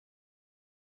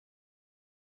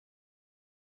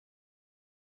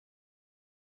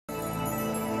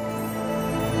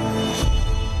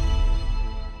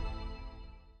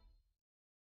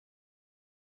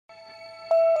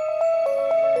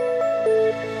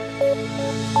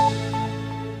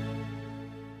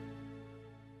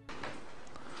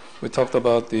We talked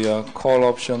about the call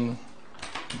option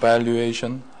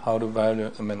valuation, how to value,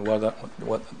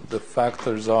 what the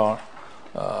factors are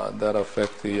that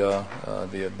affect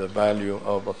the value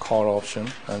of a call option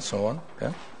and so on.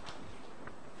 Okay?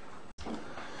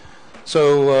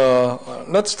 So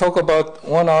let's talk about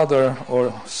one other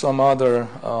or some other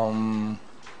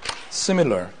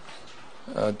similar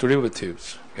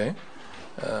derivatives. Okay,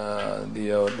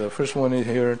 the first one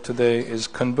here today is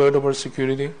convertible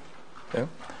security. Okay?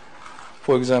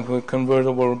 For example,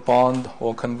 convertible bond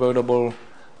or convertible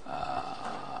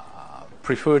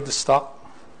preferred stock.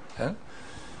 Okay?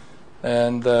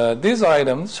 And these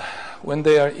items, when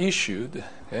they are issued,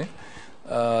 okay,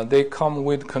 they come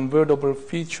with convertible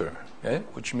feature. Okay,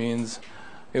 which means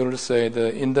it will say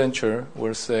the indenture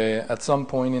will say at some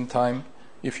point in time,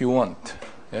 if you want,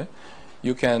 okay,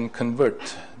 you can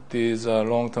convert these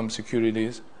long-term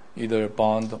securities, either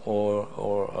bond or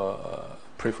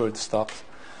preferred stocks,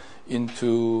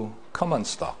 into common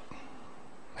stock.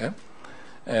 Okay?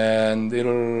 And it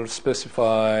will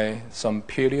specify some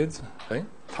periods, right?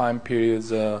 Time periods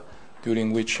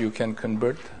during which you can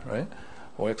convert, right,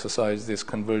 or exercise this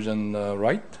conversion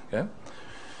right. Okay?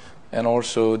 And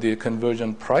also the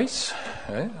conversion price,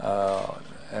 right?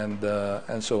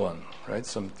 And so on, right?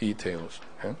 Some details.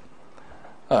 Okay?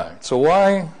 All right. So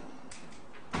why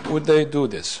would they do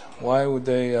this? Why would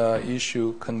they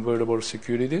issue convertible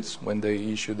securities when they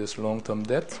issue this long-term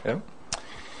debt? Okay?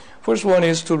 First one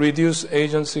is to reduce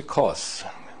agency costs.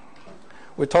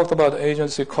 We talked about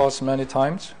agency costs many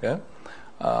times. Okay?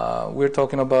 We're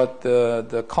talking about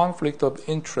the conflict of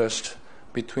interest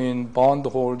between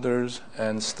bondholders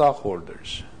and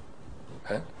stockholders.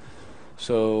 Okay?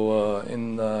 So,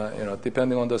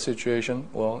 depending on the situation,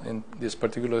 well, in this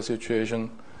particular situation,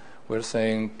 we're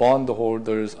saying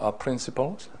bondholders are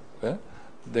principals. Okay?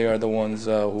 They are the ones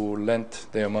who lent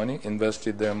their money,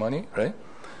 invested their money, right?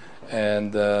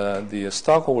 And the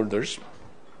stockholders,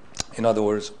 in other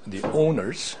words, the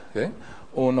owners, okay?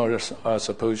 Owners are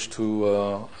supposed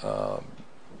to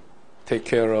take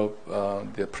care of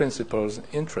the principal's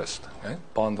interest, okay?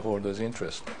 Bondholders'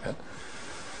 interest. Okay?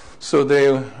 So they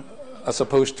are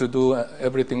supposed to do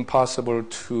everything possible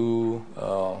to,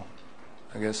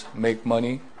 make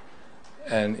money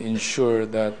and ensure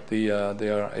that they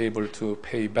are able to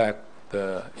pay back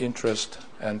the interest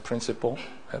and principal,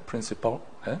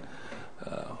 okay?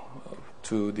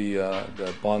 To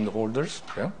the bondholders.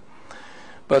 Okay?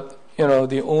 But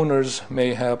the owners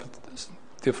may have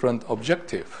different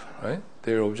objective, right?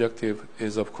 Their objective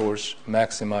is, of course,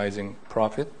 maximizing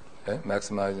profit, okay?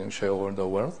 Maximizing shareholder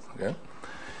wealth, okay?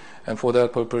 And for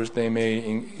that purpose, they may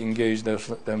engage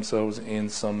themselves in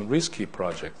some risky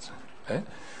projects, okay?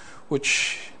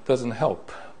 Which doesn't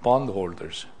help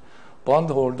bondholders.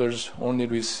 Bondholders only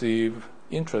receive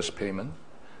interest payment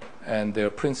and their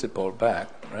principal back,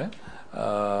 right?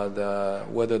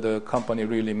 Whether the company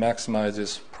really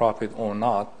maximizes profit or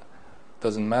not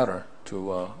doesn't matter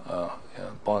to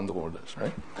bondholders,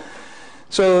 right?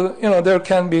 So there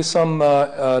can be some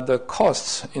the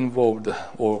costs involved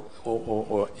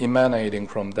or emanating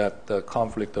from that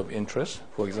conflict of interest.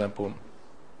 For example,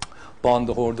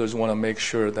 bondholders want to make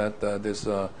sure that these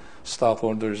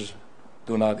stockholders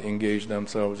do not engage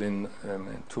themselves in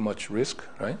too much risk,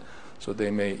 right? So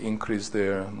they may increase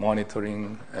their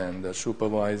monitoring and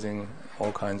supervising,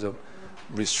 all kinds of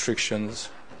restrictions,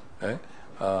 right?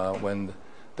 When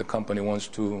the company wants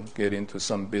to get into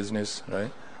some business,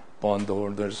 right?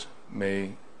 Bondholders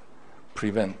may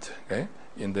prevent, okay,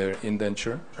 in their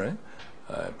indenture, right?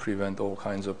 Prevent all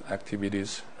kinds of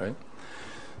activities, right?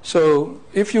 So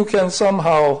if you can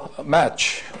somehow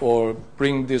match or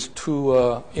bring these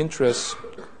two interests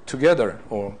together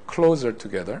or closer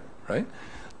together, right?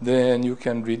 Then you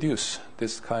can reduce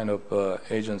this kind of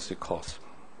agency cost,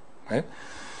 right?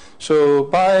 So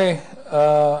by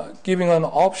giving an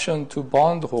option to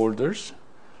bondholders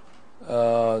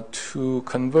to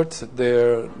convert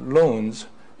their loans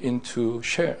into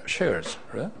shares,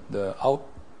 right? The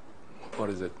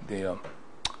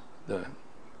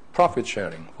profit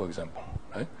sharing, for example,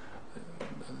 right?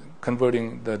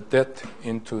 Converting the debt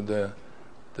into the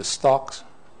stocks,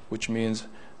 which means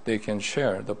they can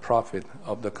share the profit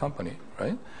of the company,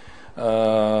 right?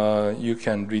 You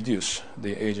can reduce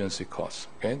the agency costs.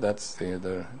 Okay, that's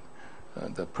the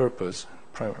purpose.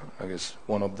 I guess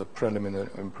one of the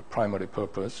primary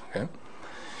purpose. Okay,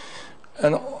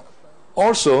 and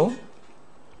also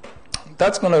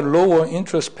that's going to lower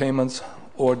interest payments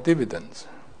or dividends.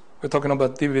 We're talking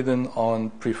about dividend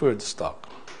on preferred stock.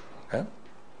 Okay,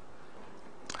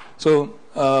 so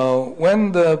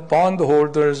when the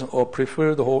bondholders or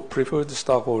preferred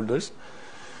stockholders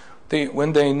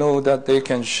when they know that they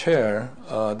can share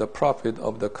the profit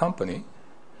of the company,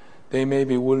 they may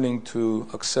be willing to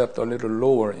accept a little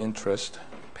lower interest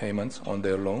payments on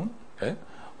their loan, okay,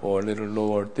 or a little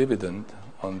lower dividend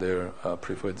on their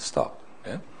preferred stock.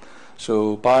 Okay?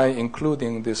 So by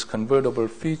including this convertible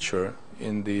feature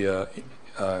in the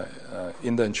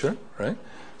indenture, right,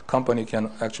 company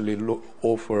can actually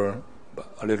offer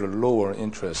a little lower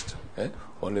interest, okay,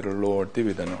 or a little lower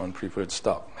dividend on preferred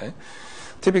stock. Okay?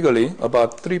 Typically,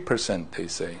 about 3%, they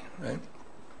say. Right?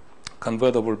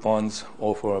 Convertible bonds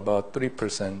offer about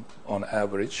 3% on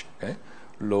average, okay,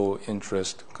 low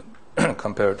interest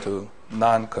compared to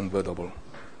non-convertible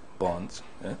bonds.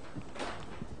 Okay?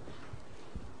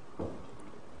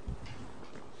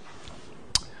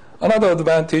 Another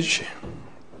advantage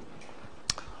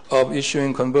of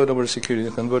issuing convertible security,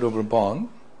 convertible bond,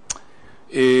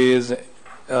 is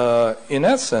in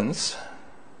essence,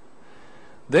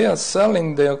 they are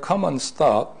selling their common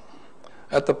stock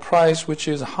at the price which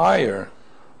is higher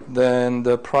than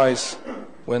the price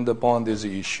when the bond is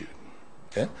issued.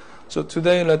 Okay? So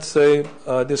today, let's say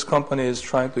this company is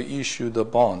trying to issue the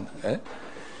bond. Okay?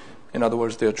 In other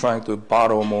words, they're trying to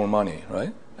borrow more money,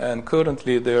 right? And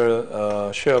currently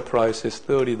their share price is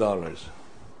 $30.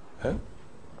 Okay?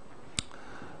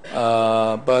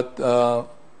 But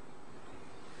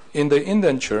in the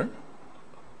indenture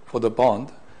for the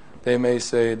bond, they may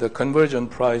say the conversion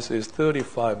price is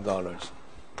 $35.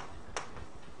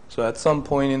 So at some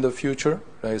point in the future,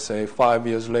 they say 5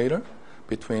 years later,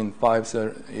 between 5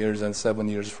 years and 7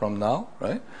 years from now,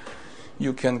 right,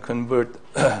 you can convert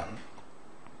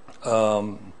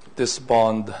this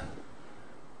bond.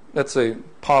 Let's say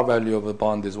par value of the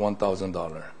bond is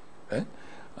 $1,000. Okay?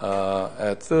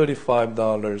 At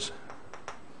 $35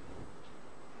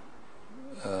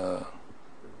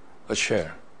 a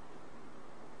share.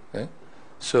 Okay?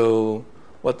 So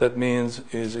what that means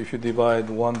is if you divide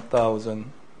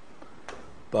 1,000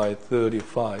 by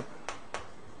 35,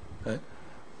 okay,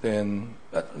 then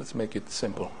let's make it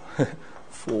simple,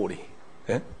 40.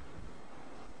 Okay?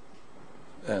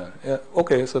 Yeah,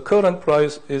 okay, so current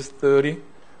price is 30,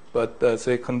 but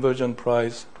say conversion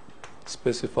price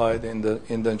specified in the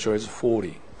indenture is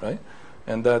 40, right?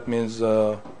 And that means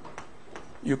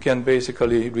you can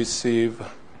basically receive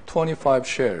 25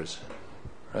 shares,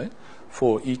 right,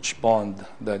 for each bond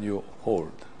that you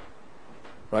hold,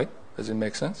 right? Does it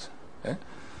make sense? Okay?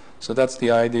 So that's the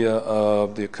idea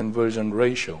of the conversion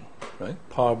ratio, right?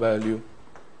 Par value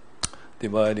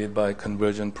divided by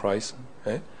conversion price,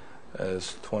 okay,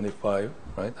 as 25,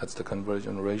 right? That's the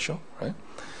conversion ratio, right?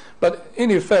 But in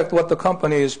effect, what the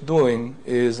company is doing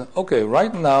is, okay,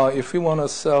 right now, if we want to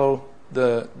sell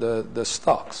the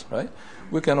stocks, right,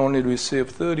 we can only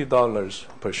receive $30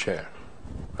 per share,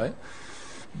 right?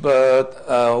 But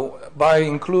by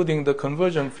including the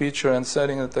conversion feature and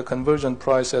setting the conversion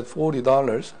price at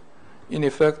 $40, in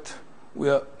effect, we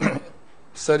are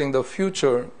setting the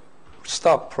future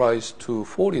stock price to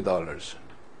 $40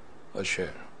 a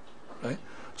share, right?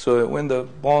 So when the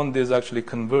bond is actually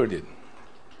converted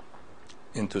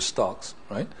into stocks,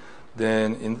 right,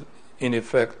 then in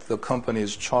effect, the company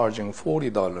is charging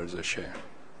 $40 a share,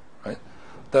 right?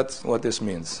 That's what this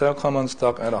means. Sell common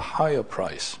stock at a higher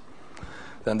price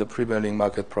than the prevailing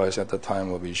market price at the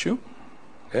time of issue.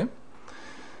 Okay?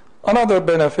 Another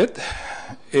benefit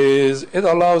is it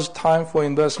allows time for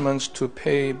investments to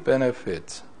pay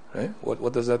benefits. Right?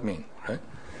 What does that mean? Right?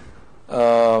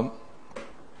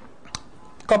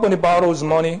 Company borrows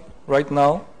money right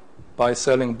now by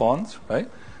selling bonds, right?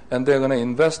 And they're going to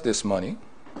invest this money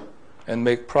and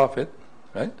make profit,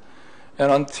 right?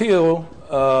 And until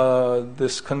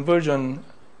this conversion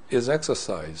is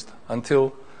exercised,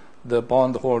 until the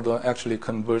bondholder actually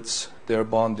converts their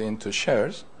bond into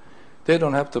shares, they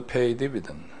don't have to pay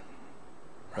dividend,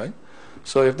 right?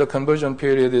 So if the conversion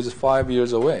period is 5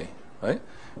 years away, right,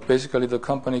 basically the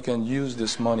company can use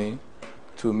this money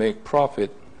to make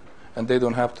profit, and they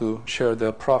don't have to share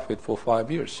their profit for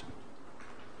 5 years.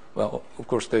 Well, of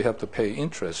course, they have to pay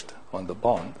interest on the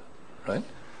bond, right?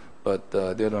 But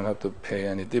they don't have to pay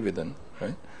any dividend,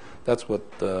 right? That's what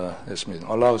this means.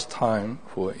 Allows time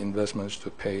for investments to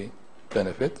pay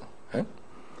benefit.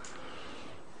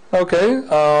 Okay,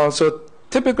 so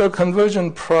typical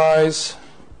conversion price,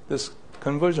 this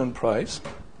conversion price,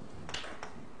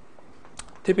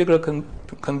 typical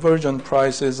conversion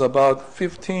price is about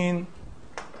 15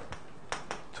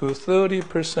 to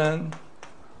 30%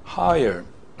 higher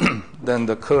than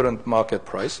the current market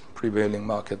price, prevailing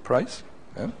market price.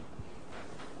 Okay?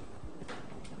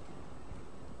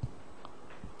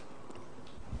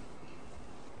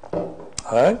 All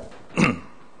right.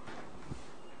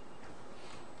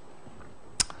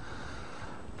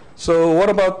 So what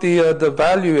about the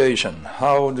valuation?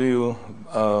 How do you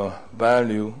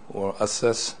value or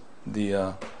assess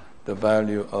the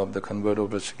value of the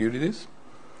convertible securities?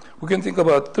 We can think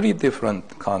about three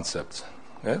different concepts.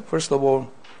 Okay? First of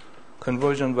all,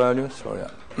 conversion value. Sorry,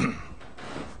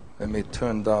 let me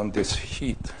turn down this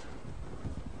heat.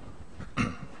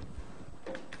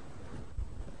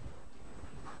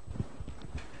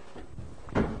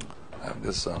 I have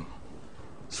this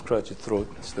scratchy throat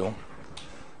still,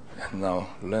 and now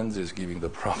lens is giving the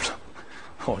problem.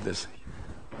 All this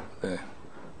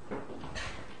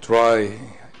dry,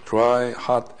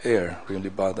 hot air really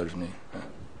bothers me.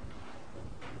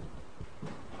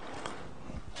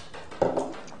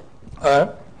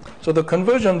 So the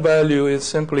conversion value is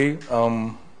simply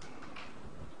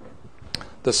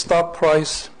the stock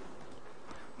price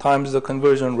times the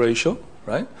conversion ratio,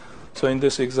 right? So in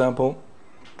this example,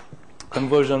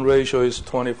 conversion ratio is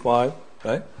 25,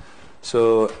 right?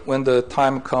 So when the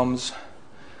time comes,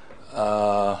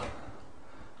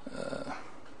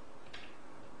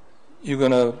 you're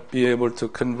going to be able to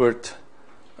convert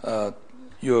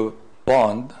your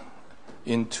bond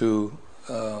into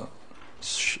the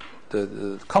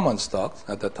common stocks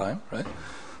at that time, right?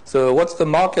 So what's the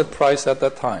market price at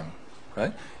that time,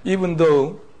 right? Even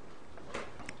though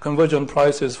conversion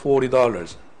price is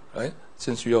 $40, right?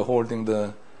 Since you are holding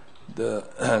the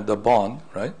bond,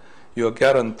 right? You are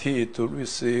guaranteed to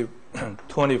receive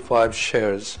 25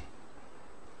 shares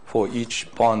for each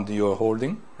bond you are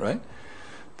holding, right?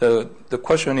 The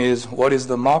question is, what is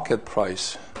the market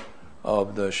price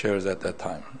of the shares at that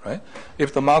time, right?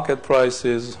 If the market price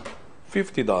is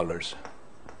 $50,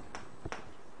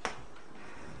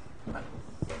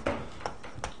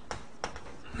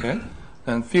 okay,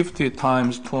 and 50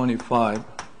 times 25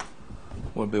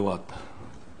 will be what?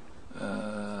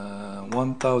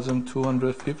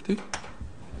 1,250,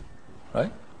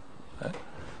 right? Okay.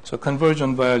 So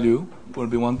conversion value will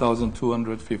be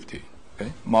 1,250.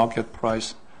 Okay, market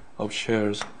price of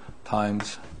shares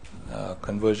times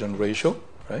conversion ratio,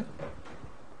 right?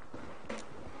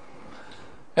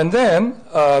 And then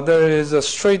there is a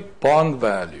straight bond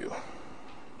value.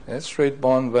 Okay, straight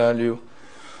bond value,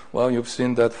 well, you've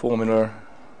seen that formula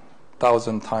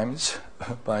 1,000 times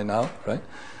by now, right?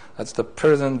 That's the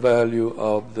present value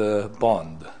of the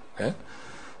bond. Okay?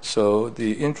 So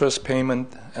the interest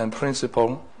payment and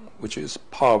principal, which is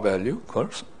par value, of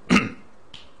course,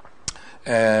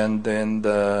 and then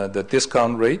the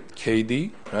discount rate,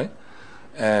 KD, right?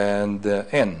 And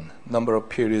N, number of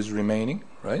periods remaining,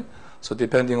 right? So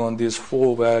depending on these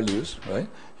four values, right,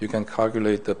 you can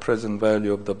calculate the present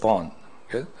value of the bond.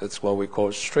 Okay? That's what we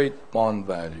call straight bond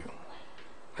value.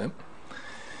 Okay?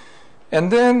 And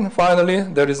then finally,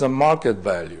 there is a market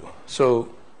value. So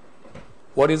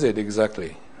what is it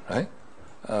exactly, right?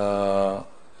 I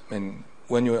mean,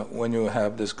 when you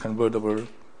have this convertible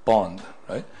bond,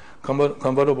 right?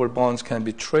 Convertible bonds can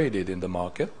be traded in the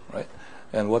market, right?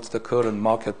 And what's the current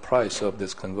market price of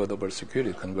this convertible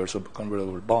security,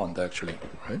 convertible bond, actually,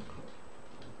 right?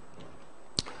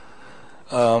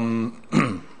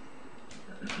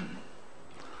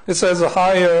 It says a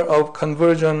higher of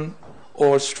conversion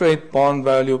or straight bond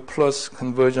value plus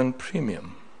conversion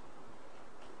premium.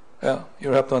 Yeah,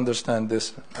 you have to understand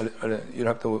this. You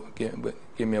have to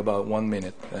give me about 1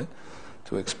 minute, right,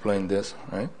 to explain this,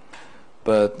 right?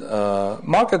 But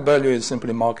market value is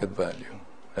simply market value,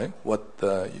 right? What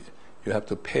you have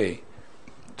to pay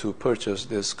to purchase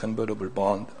this convertible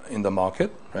bond in the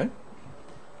market, right?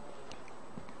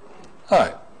 All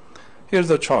right. Here's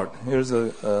the chart. Here's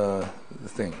the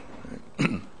thing.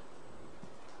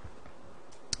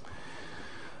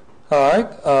 All right.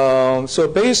 So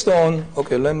based on,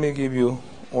 okay, let me give you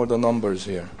all the numbers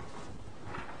here.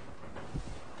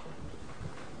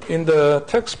 In the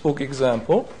textbook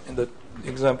example, in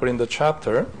the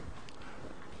chapter,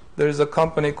 there is a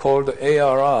company called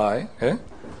ARI, okay?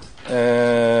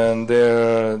 And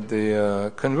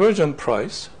the conversion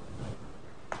price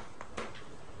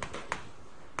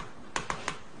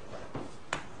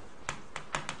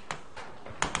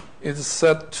is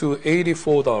set to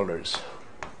 $84.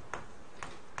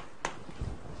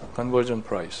 Conversion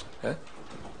price. Okay?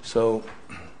 So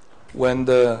when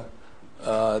the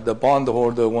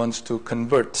bondholder wants to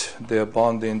convert their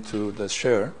bond into the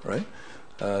share, right?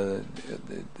 The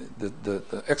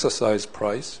exercise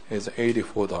price is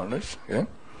 $84. Okay?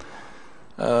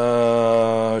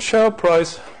 Share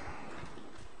price,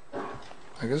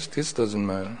 I guess this doesn't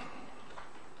matter.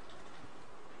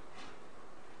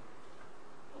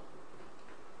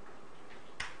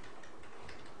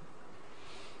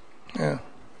 Yeah.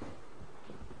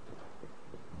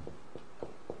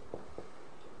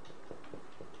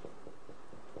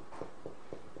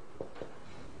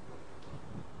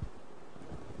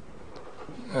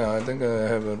 think I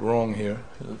have it wrong here.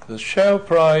 The share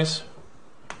price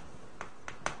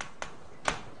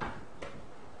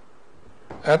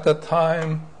at the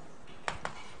time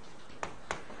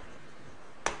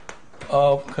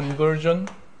of conversion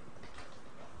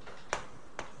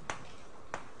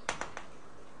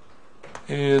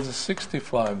is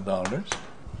 $65.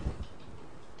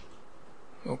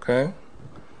 Okay,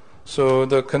 so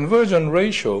the conversion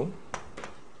ratio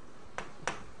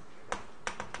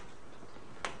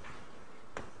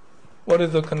what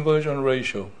is the conversion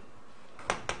ratio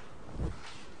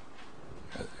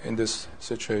in this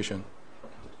situation?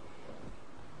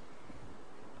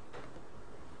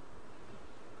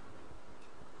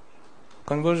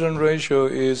 Conversion ratio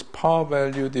is par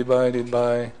value divided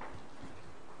by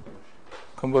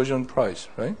conversion price,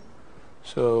 right?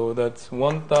 So that's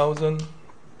 1,000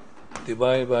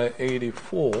 divided by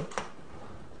 84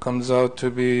 comes out to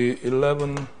be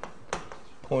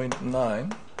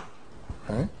 11.9,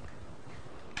 right?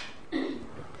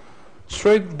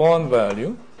 Straight bond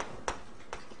value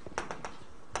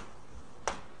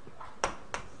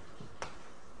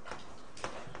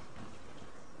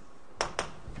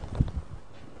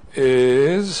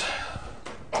is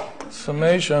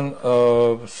summation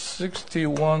of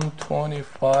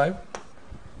 6125.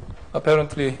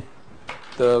 Apparently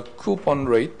the coupon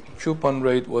rate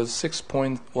was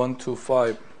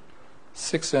 6.125,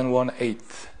 6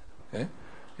 1/8. Okay?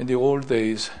 In the old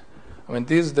days, I mean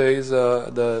these days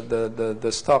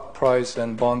the stock price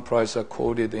and bond price are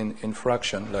quoted in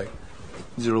fraction like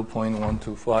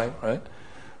 0.125, right?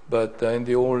 But in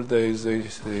the old days they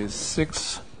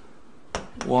 6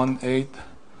 1/8,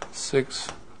 6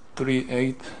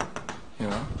 3/8, you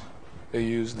know, they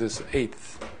use this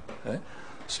eighth, right?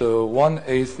 So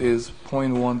 1/8 is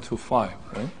 0.125,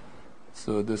 right?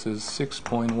 So this is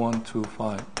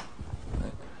 6.125.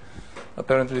 Right?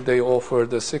 Apparently they offer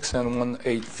the 6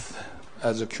 1/8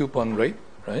 as a coupon rate,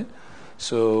 right?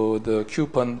 So the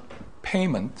coupon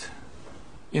payment,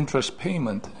 interest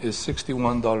payment, is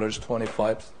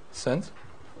 $61.25,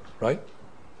 right?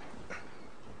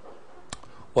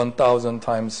 1,000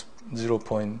 times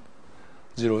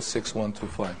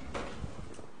 0.06125.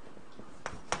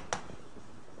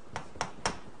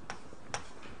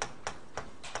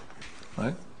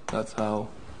 Right? That's how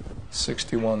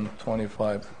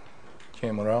 6125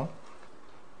 came around.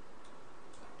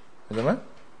 Is that right?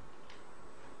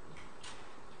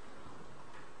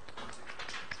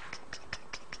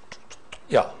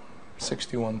 Yeah,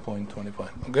 61.25.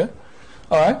 Okay?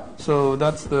 All right, so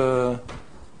that's the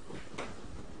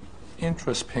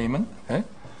interest payment, okay?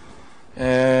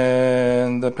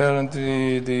 And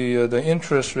apparently the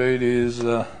interest rate is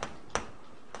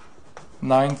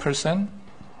 9%,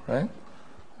 right?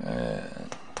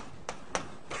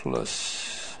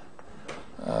 Plus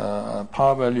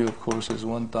par value, of course, is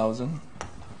 1,000,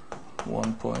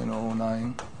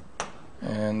 1.09,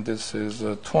 and this is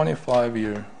a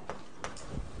 25-year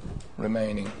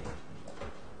remaining.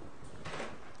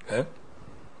 Okay.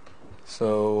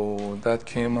 So that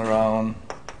came around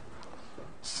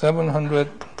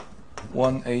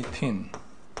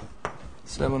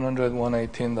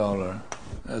 $718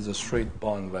 as a straight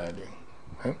bond value.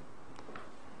 Okay.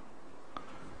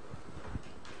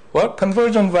 Well,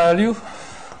 conversion value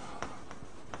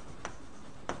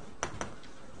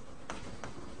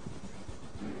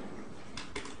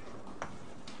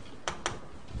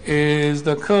is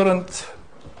the current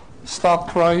stock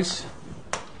price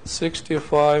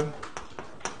 65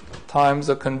 times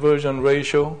the conversion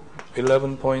ratio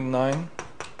 11.9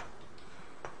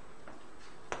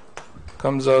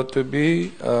 comes out to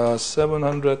be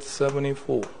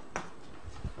 774.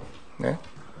 Okay,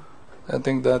 I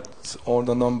think that's all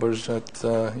the numbers that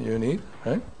you need,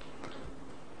 right?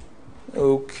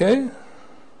 Okay,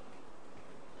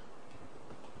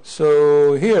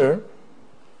 so here,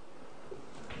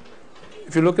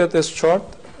 if you look at this chart,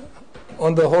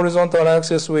 on the horizontal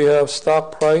axis we have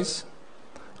stock price.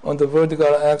 On the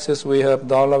vertical axis we have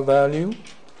dollar value,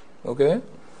 okay?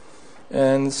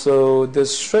 And so the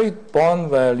straight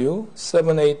bond value,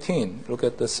 718. Look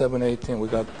at the 718. We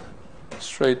got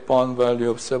straight bond value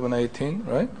of 718,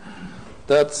 right?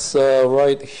 That's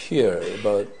right here,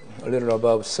 about a little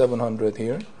above 700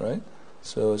 here, right?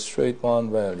 So straight bond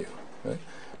value, right?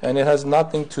 And it has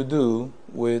nothing to do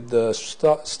with the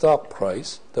stock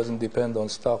price. Doesn't depend on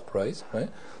stock price,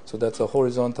 right? So that's a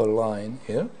horizontal line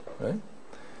here, right?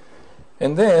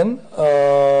 And then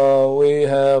we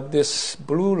have this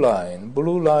blue line.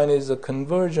 Blue line is the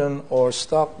conversion or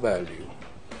stock value.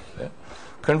 Okay?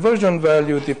 Conversion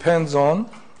value depends on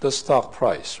the stock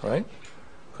price, right?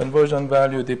 Conversion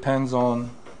value depends on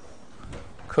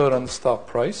current stock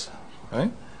price,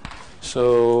 right?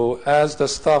 So as the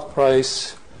stock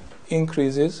price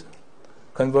increases,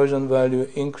 conversion value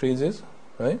increases,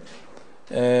 right?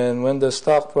 And when the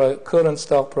current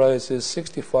stock price is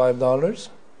 $65,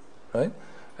 right?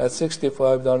 At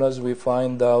 $65, we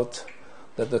find out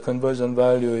that the conversion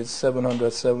value is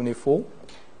 774.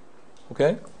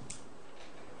 Okay?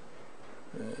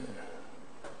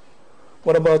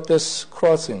 What about this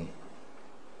crossing?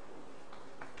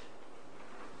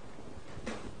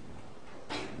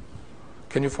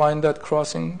 Can you find that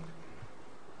crossing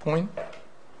point?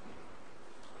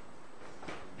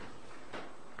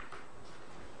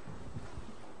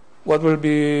 What will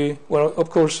be, well,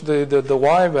 of course, the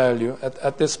Y value,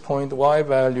 at this point, Y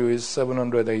value is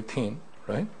 718,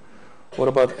 right? What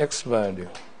about X value?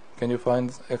 Can you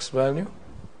find X value?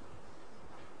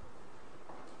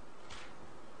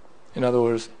 In other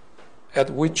words,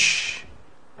 at which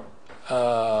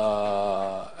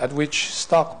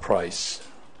stock price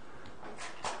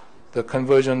the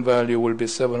conversion value will be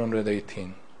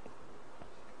 718?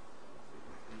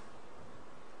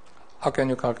 How can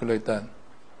you calculate that?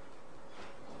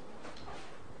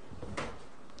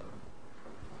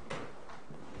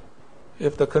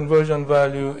 If the conversion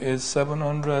value is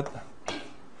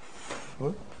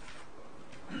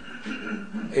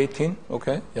 718,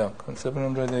 okay, yeah,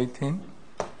 718.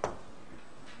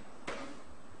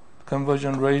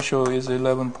 Conversion ratio is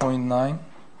 11.9.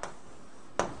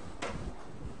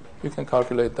 You can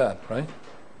calculate that, right?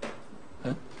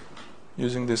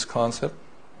 Using this concept,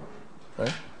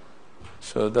 right?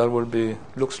 So that will be,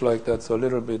 looks like that's a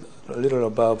little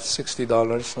above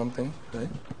 $60 something, right?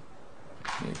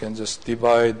 You can just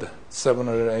divide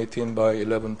 718 by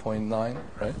 11.9,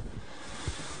 right?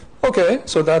 Okay,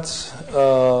 so that's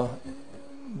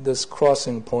this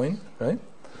crossing point, right?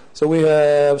 So we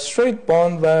have straight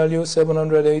bond value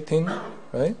 718,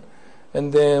 right?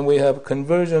 And then we have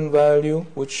conversion value,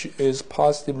 which is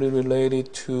positively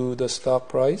related to the stock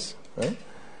price, right?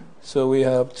 So we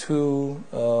have two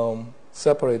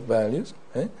separate values,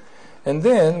 right? And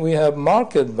then we have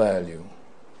market value.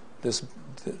 This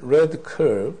red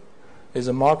curve is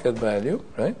a market value,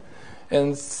 right?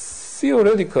 And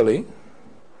theoretically,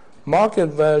 market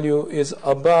value is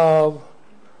above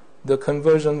the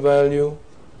conversion value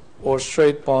or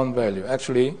straight bond value.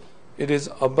 Actually, it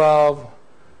is above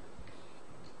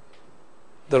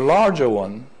the larger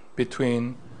one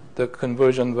between the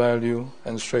conversion value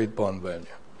and straight bond value.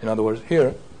 In other words,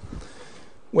 here,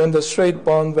 when the straight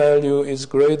bond value is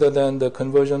greater than the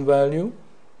conversion value,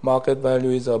 market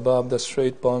value is above the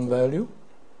straight bond value.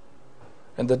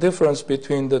 And the difference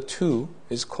between the two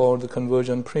is called the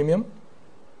conversion premium.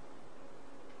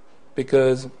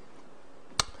 Because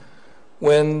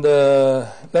when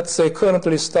let's say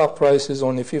currently stock price is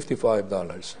only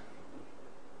 $55,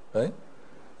 right?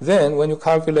 Then when you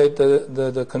calculate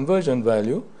the conversion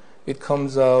value, it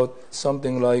comes out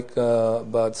something like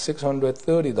about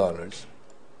 $630,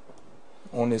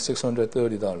 only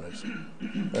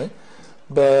 $630, right?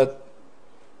 But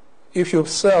if you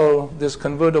sell this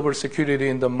convertible security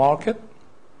in the market,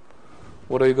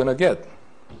 what are you going to get,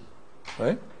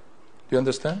 right? Do you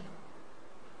understand?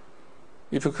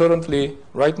 If you currently,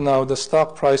 right now, the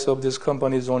stock price of this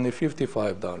company is only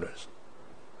 $55,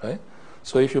 right?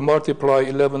 So if you multiply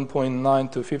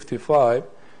 11.9 to 55,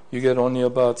 you get only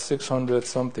about 600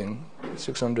 something,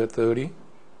 630,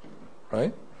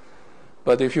 right?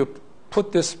 But if you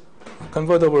put this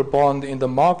convertible bond in the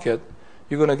market,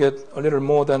 you're going to get a little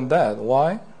more than that.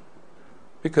 Why?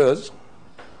 Because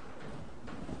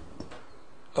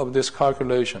of this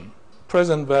calculation.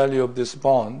 Present value of this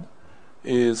bond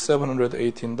is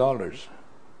 $718,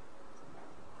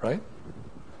 right?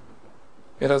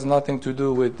 It has nothing to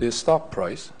do with the stock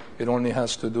price. It only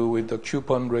has to do with the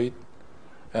coupon rate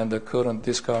and the current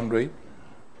discount rate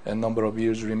and number of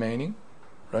years remaining,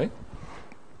 right?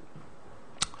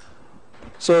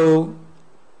 So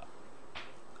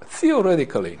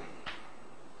theoretically,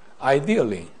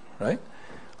 ideally, right,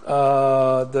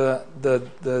 the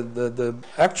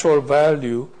actual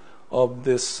value of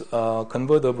this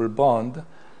convertible bond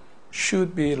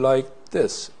should be like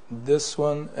this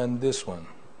one and this one,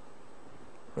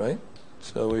 right?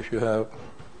 So if you have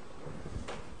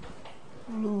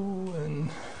blue and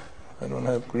I don't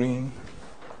have green,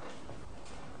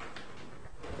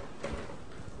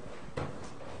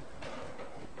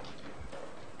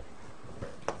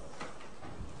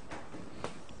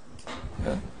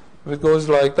 yeah. If it goes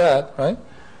like that, right,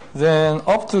 then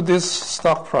up to this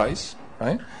stock price,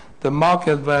 right, the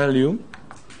market value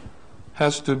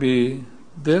has to be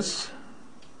this,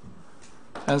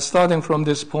 and starting from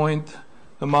this point,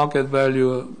 the market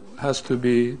value has to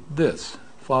be this,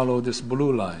 follow this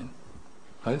blue line,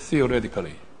 right?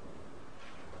 Theoretically.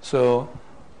 So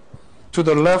to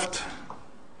the left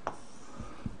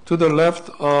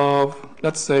of,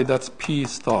 let's say that's P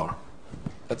star.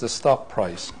 That's the stock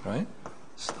price, right?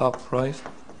 Stock price.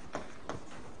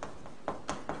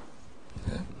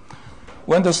 Okay.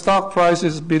 When the stock price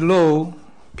is below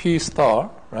P star,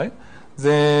 right,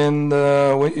 then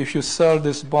if you sell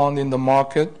this bond in the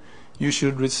market, you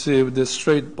should receive the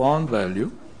straight bond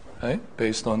value, right,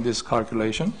 based on this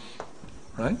calculation,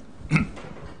 right?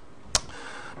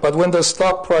 But when the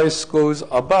stock price goes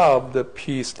above the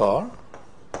P star,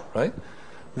 right,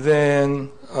 then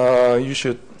you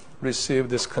should receive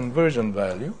this conversion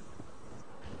value,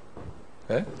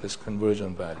 okay, this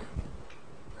conversion value.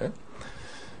 Okay?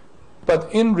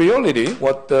 But in reality,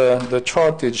 what the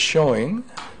chart is showing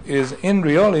is, in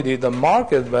reality, the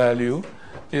market value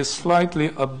is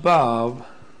slightly above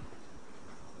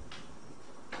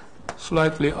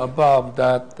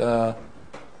that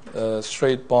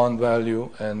straight bond value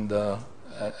and a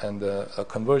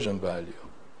conversion value.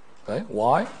 Right?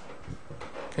 Why?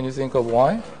 Can you think of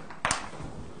why?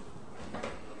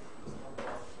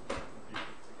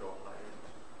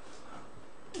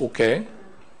 Okay.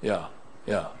 Yeah.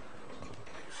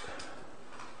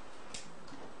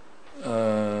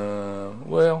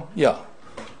 Well, yeah.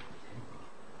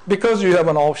 Because you have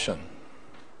an option.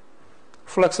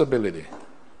 Flexibility.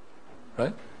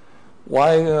 Right?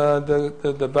 Why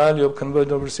the value of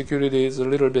convertible security is a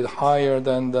little bit higher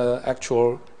than the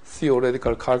actual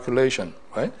theoretical calculation,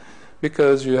 right?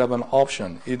 Because you have an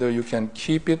option. Either you can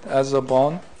keep it as a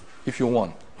bond if you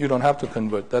want. You don't have to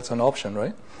convert. That's an option,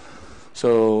 right?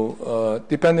 So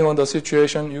depending on the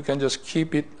situation, you can just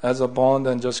keep it as a bond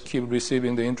and just keep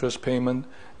receiving the interest payment.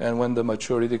 And when the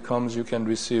maturity comes, you can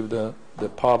receive the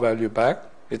par value back.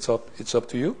 It's up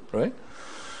to you, right?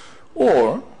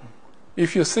 Or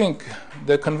if you think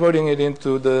that converting it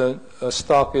into the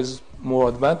stock is more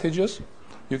advantageous,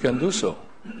 you can do so,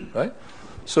 right?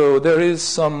 So there is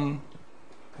some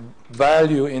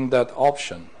value in that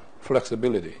option,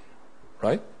 flexibility,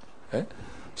 right? Okay?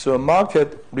 So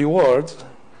market rewards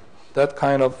that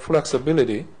kind of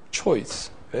flexibility,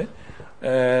 choice, okay?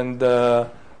 And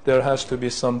there has to be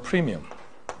some premium.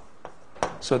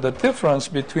 So the difference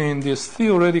between this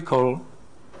theoretical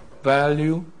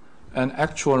value and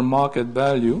actual market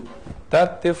value,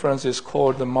 that difference is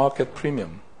called the market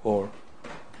premium, or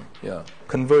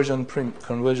conversion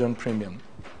premium.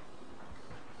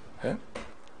 Okay?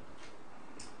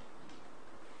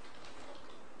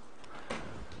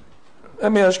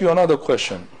 Let me ask you another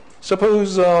question.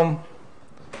 Suppose,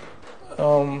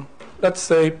 let's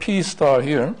say P star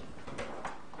here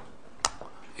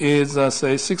is,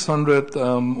 say, $600,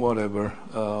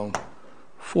 $40.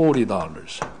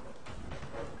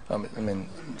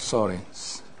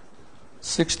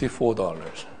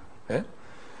 $64. Okay?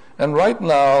 And right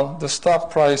now, the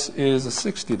stock price is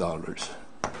 $60.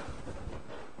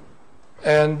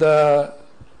 And the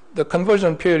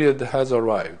conversion period has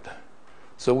arrived.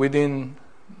 So within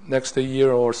next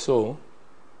year or so,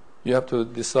 you have to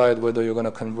decide whether you're going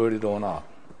to convert it or not.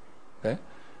 Okay?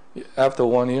 After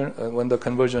 1 year, when the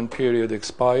conversion period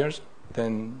expires,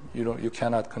 then you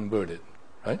cannot convert it,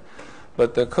 right?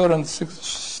 But the current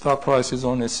stock price is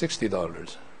only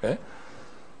 $60. Okay?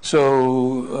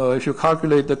 So if you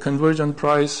calculate the conversion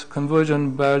price,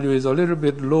 conversion value is a little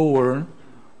bit lower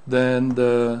than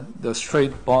the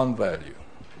straight bond value.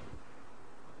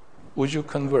 Would you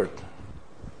convert?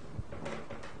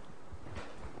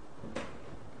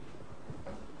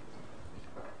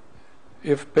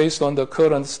 If based on the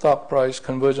current stock price,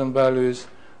 conversion value is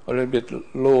a little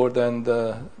bit lower than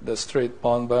the straight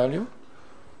bond value,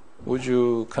 would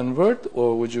you convert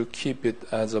or would you keep it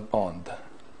as a bond?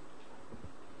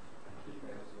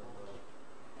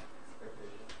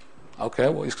 Okay,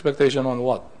 well, expectation on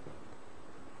what?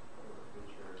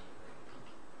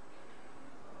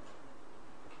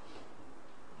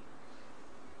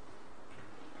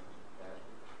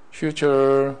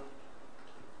 Future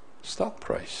stock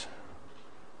price,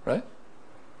 right?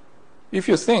 If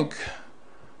you think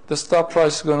the stock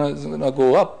price is gonna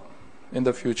go up in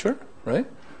the future, right?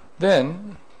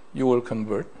 Then you will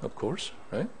convert, of course,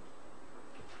 right?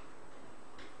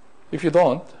 If you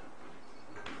don't,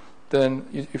 then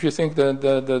if you think that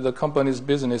the company's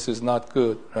business is not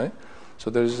good, right? So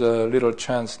there's a little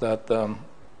chance that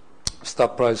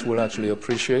stock price will actually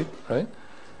appreciate, right?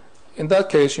 In that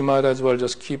case, you might as well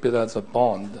just keep it as a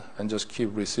bond and just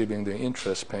keep receiving the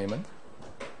interest payment,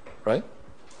 right?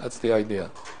 That's the idea,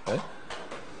 right?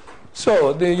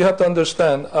 So you have to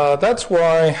understand, that's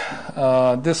why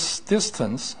this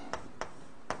distance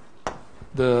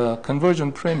the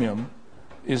conversion premium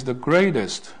is the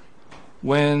greatest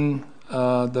when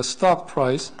the stock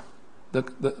price,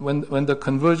 when the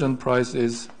conversion price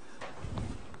is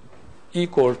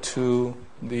equal to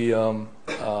the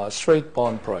straight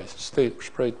bond price,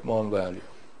 straight bond value.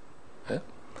 Okay?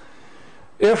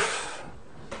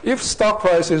 If stock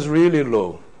price is really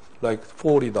low, like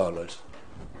 $40,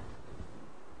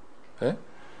 okay,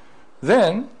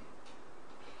 then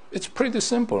it's pretty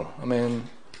simple. I mean,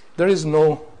 there is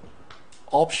no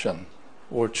option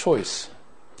or choice,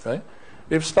 right?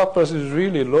 If stock price is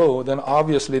really low, then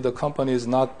obviously the company is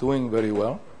not doing very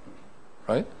well,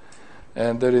 right?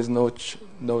 And there is no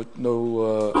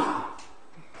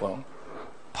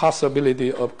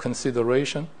possibility of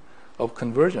consideration of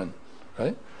conversion,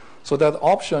 right? So that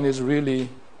option is really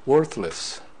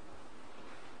worthless,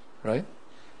 right?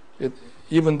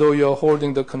 Even though you're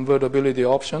holding the convertibility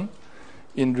option,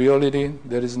 in reality,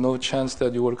 there is no chance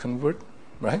that you will convert,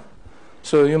 right?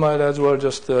 So you might as well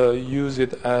just use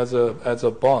it as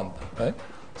a bond, right?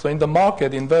 So in the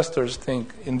market, investors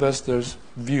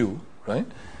view, right,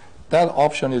 that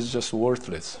option is just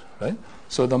worthless, right?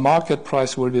 So the market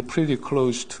price will be pretty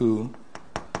close to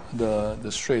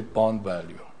the straight bond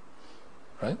value,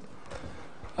 right?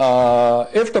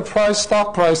 If the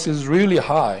stock price is really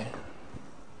high,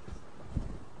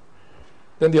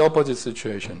 then the opposite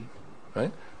situation,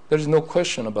 right? There is no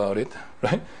question about it,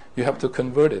 right? You have to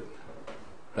convert it,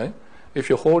 right? If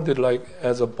you hold it like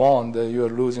as a bond, you are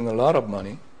losing a lot of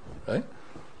money, right?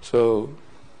 So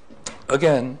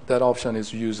again, that option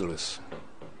is useless.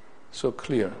 So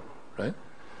clear, right?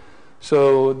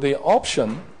 So the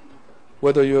option,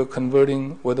 whether you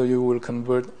will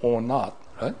convert or not,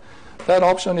 right? That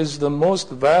option is the most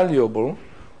valuable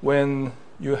when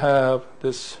you have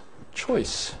this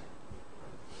choice.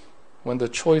 When the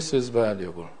choice is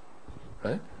valuable,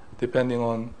 right? Depending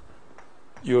on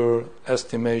your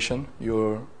estimation,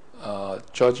 your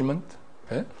judgment,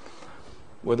 okay?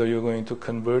 Whether you're going to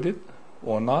convert it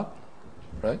or not,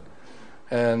 right?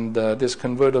 And this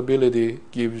convertibility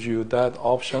gives you that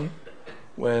option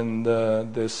when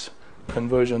this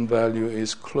conversion value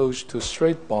is close to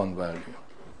straight bond value.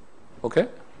 Okay?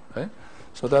 Right?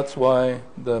 So that's why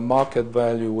the market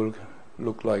value will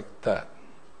look like that.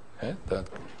 Okay? That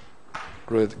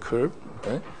red curve.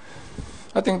 Okay?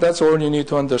 I think that's all you need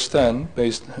to understand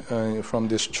based from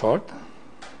this chart.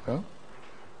 Okay?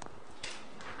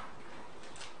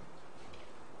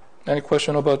 Any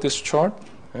question about this chart?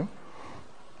 Okay.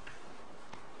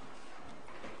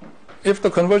 If the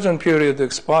conversion period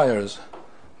expires,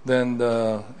 then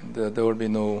there will be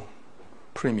no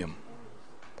premium,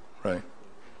 right?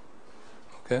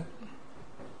 Okay.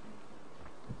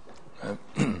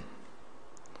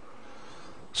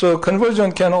 So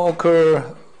conversion can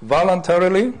occur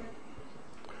voluntarily,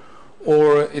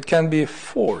 or it can be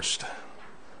forced.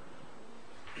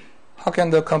 How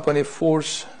can the company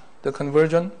force the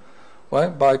conversion? Well,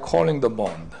 by calling the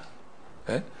bond.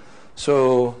 Okay?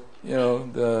 So,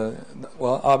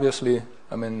 obviously,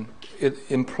 I mean, it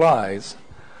implies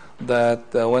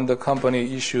that when the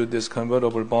company issued this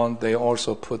convertible bond, they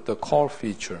also put the call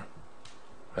feature,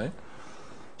 right?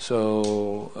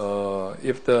 So,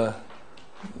 if the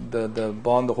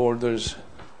bondholders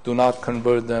do not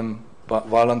convert them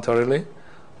voluntarily,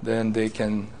 then they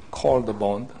can call the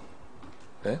bond,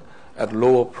 okay, at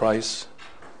lower price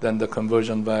than the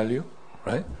conversion value,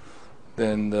 right?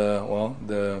 Then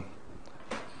the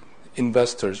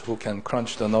investors who can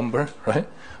crunch the number, right,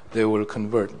 they will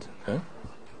convert. Okay?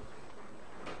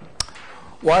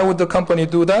 Why would the company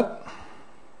do that?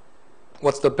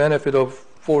 What's the benefit of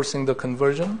forcing the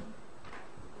conversion?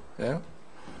 Yeah.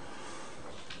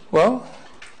 Well,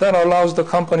 that allows the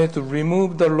company to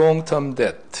remove the long-term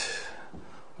debt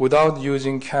without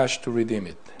using cash to redeem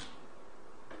it.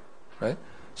 Right?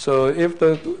 So if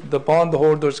the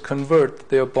bondholders convert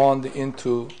their bond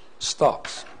into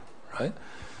stocks, right,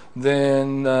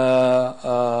 then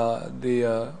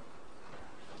the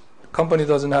company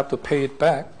doesn't have to pay it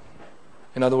back.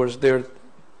 In other words, they're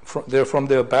from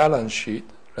their balance sheet,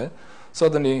 right?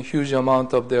 Suddenly, a huge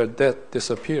amount of their debt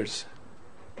disappears.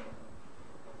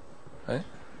 Right?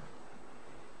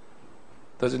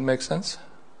 Does it make sense?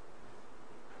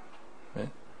 Right?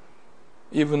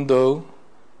 Even though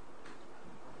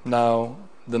now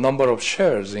the number of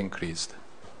shares increased,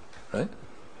 right?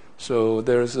 So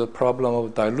there is a problem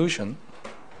of dilution,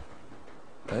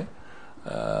 right?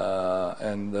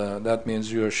 And that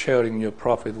means you're sharing your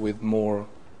profit with more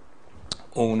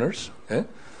owners, okay?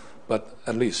 But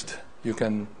at least you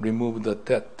can remove the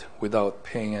debt without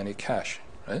paying any cash,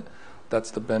 right?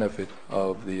 That's the benefit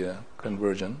of the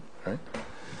conversion, right?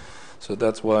 So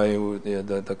that's why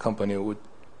the company would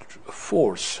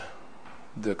force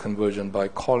the conversion by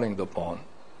calling the bond.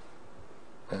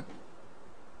 Yeah.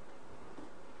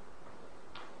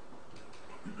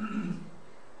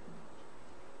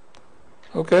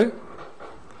 Okay.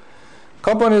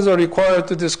 Companies are required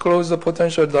to disclose the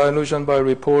potential dilution by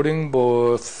reporting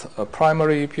both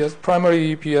primary EPS.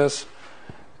 Primary EPS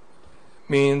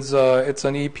means it's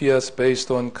an EPS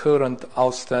based on current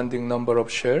outstanding number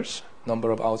of shares, number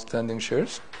of outstanding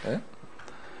shares. Okay?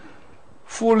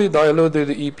 Fully diluted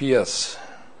EPS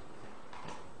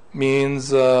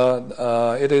means when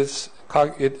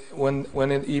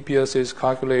an EPS is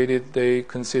calculated, they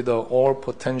consider all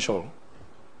potential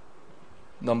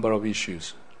number of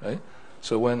issues, right?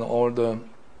 So when all the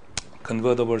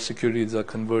convertible securities are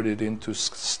converted into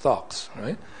stocks,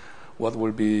 right? What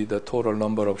will be the total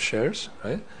number of shares,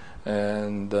 right?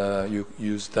 And you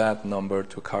use that number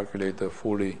to calculate the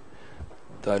fully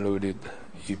diluted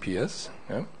EPS,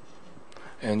 yeah?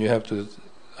 And you have to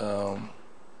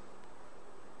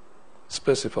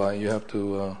specify, you have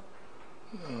to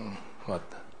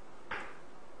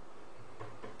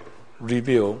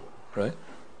reveal, right?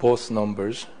 Both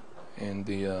numbers in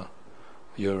the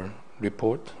your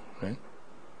report, right?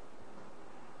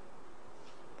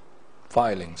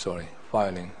 Filing,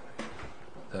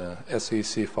 the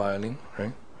SEC filing,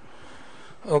 right?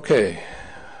 Okay,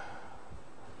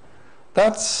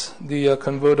 that's the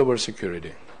convertible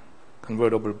security,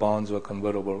 convertible bonds or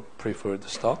convertible preferred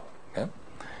stock. Okay?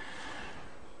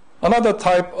 Another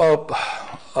type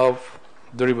of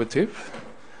derivative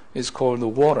is called the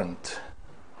warrant.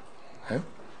 Okay?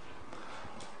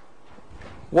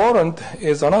 Warrant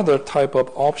is another type of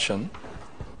option.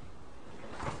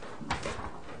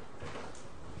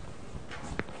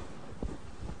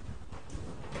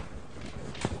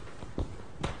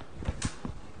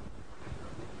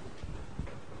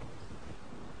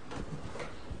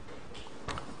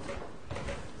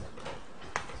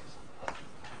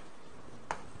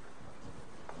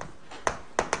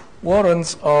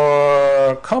 Warrants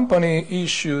are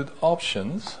company-issued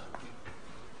options.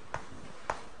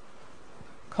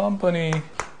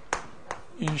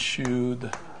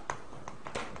 Company-issued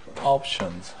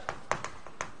options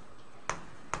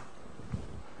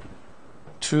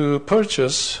to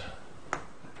purchase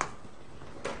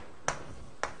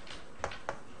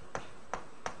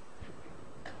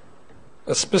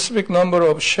a specific number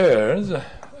of shares,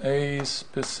 a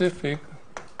specific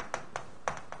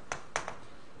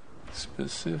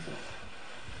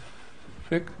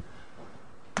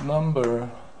number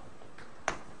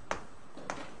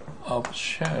of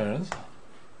shares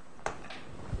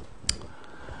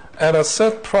at a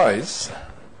set price,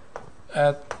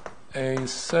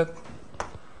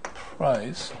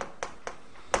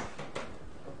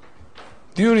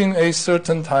 during a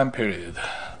certain time period.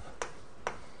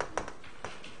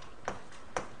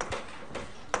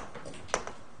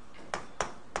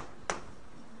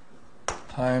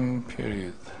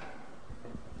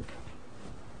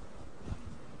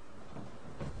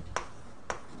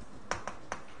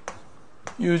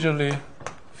 Usually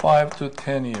 5 to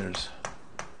 10 years.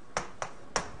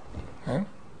 Okay?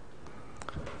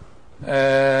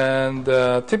 And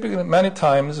typically, many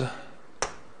times,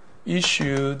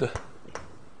 issued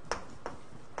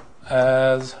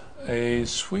as a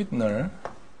sweetener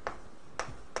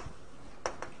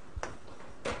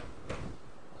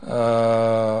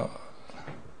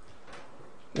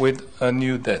with a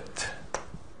new debt.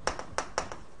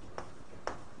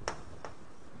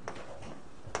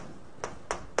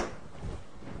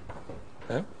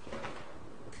 Okay.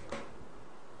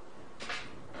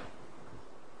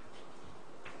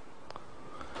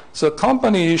 So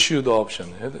company issued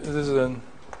option. This is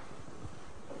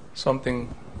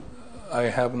something I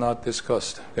have not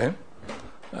discussed. Okay.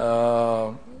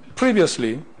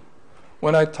 Previously,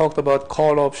 when I talked about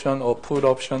call option or put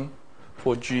option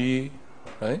for GE,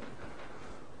 right?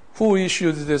 Who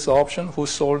issued this option? Who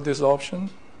sold this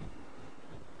option?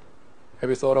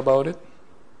 Have you thought about it?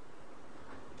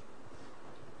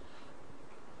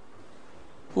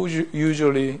 Who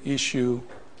usually issue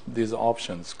these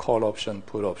options, call option,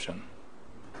 put option?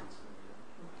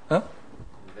 Huh?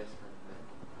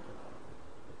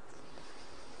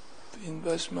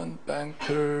 Investment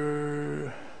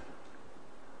banker.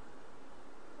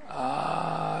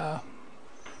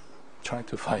 Trying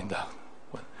to find out.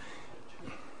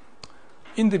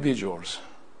 Individuals,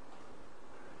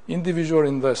 individual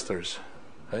investors,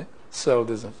 right? Sell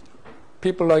this.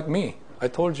 People like me. I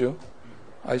told you,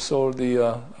 I sold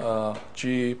the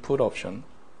GE put option,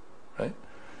 right?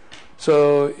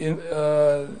 So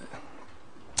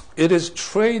it is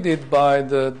traded by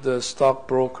the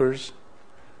stockbrokers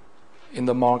in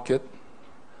the market,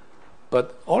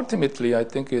 but ultimately I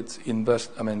think it's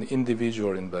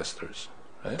individual investors,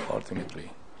 right?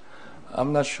 Ultimately.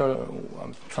 I'm not sure,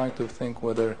 I'm trying to think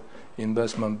whether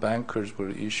investment bankers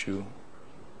will issue.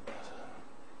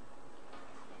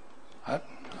 I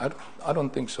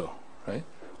don't think so, right?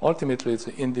 Ultimately, it's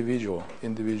individual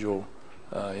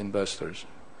investors,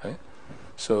 right?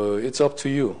 So it's up to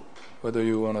you whether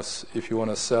you want to, if you want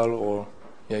to sell or,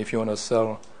 if you want to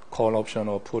sell call option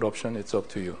or put option, it's up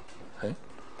to you, right?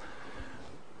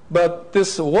 But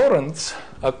this warrants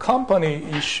are company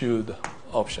issued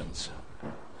options,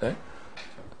 right?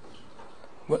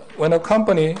 When a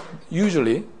company,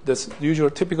 usually, this usual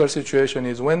typical situation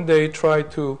is when they try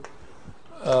to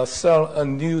sell a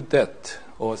new debt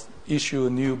or issue a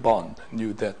new bond,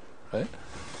 new debt, right?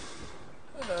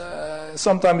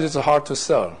 Sometimes it's hard to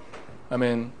sell. I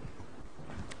mean,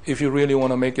 if you really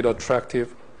want to make it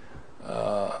attractive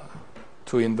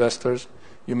to investors,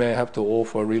 you may have to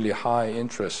offer really high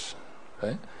interest,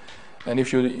 right? And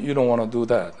if you don't want to do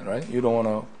that, right? You don't want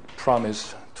to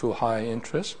promise too high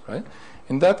interest, right?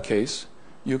 In that case,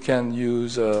 you can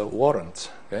use warrants,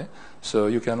 okay? So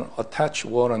you can attach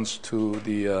warrants to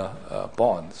the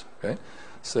bonds, okay?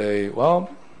 Say, well,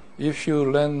 if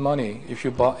you lend money, if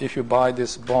you buy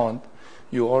this bond,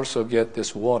 you also get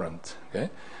this warrant, okay?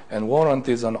 And warrant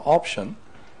is an option,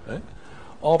 right?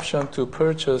 Option to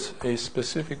purchase a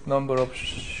specific number of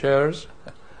shares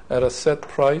at a set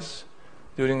price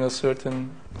during a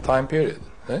certain time period,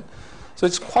 right? So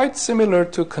it's quite similar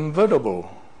to convertible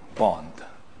bond.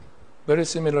 Very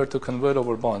similar to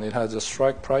convertible bond. It has a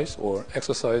strike price or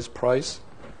exercise price,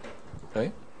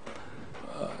 right?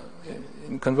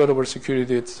 In convertible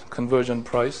security, it's conversion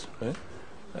price, right?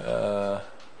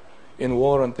 In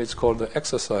warrant, it's called the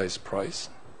exercise price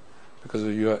because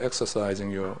you are exercising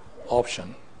your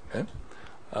option, okay?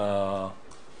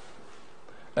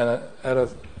 And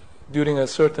during a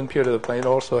certain period of time, it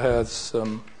also has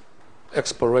some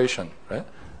expiration, right?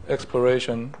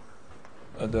 Expiration.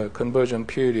 The conversion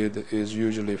period is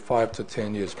usually 5 to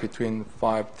 10 years. Between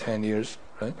 5-10 years,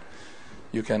 right?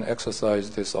 You can exercise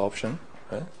this option,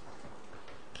 right?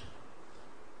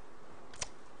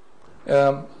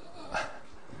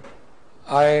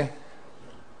 I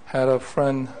had a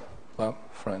friend.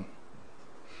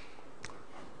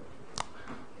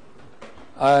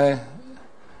 I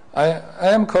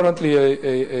am currently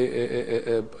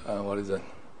a what is it?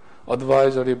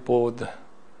 Advisory board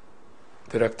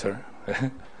director.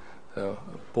 A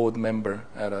board member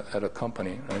at a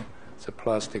company, right? It's a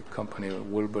plastic company,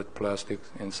 Wilbert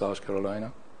Plastics in South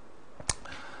Carolina.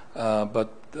 But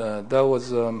that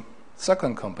was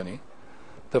second company.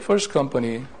 The first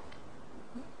company,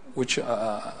 which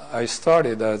I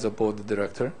started as a board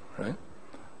director, right,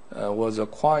 was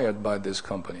acquired by this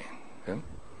company. Okay?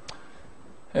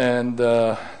 And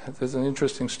there's an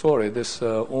interesting story. This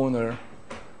owner.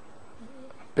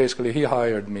 Basically, he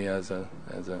hired me as a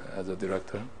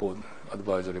director,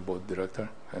 advisory board director,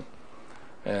 okay?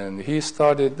 And he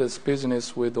started this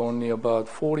business with only about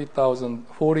 400,000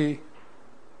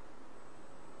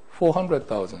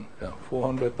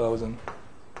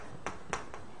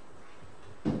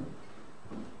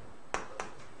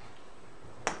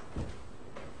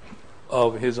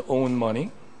 of his own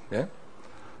money. Okay?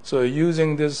 So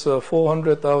using this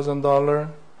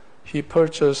 $400,000, he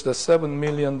purchased a $7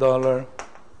 million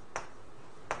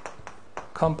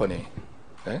company.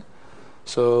 Okay?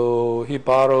 So he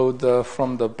borrowed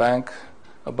from the bank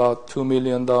about $2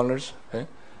 million, okay?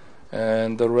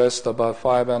 And the rest, about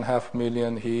 $5.5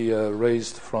 million, he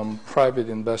raised from private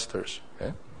investors.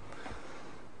 Okay?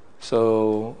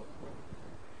 So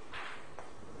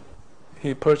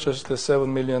he purchased the $7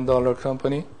 million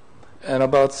company, and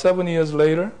about 7 years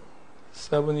later,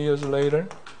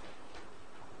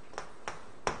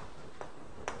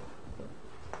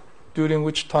 during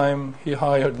which time he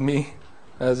hired me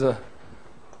as a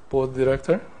board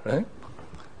director, right?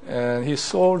 And he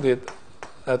sold it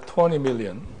at $20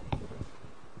 million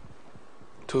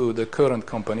to the current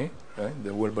company, right?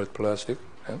 The Wilbert Plastic.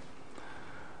 Right?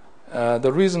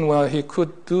 The reason why he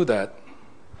could do that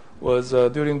was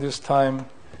during this time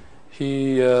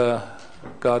he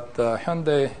got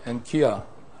Hyundai and Kia,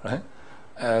 right,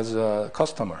 as a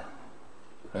customer,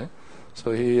 right?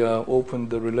 So he opened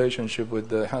the relationship with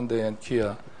the Hyundai and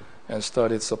Kia and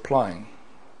started supplying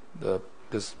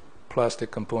this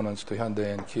plastic components to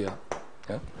Hyundai and Kia.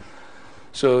 Yeah?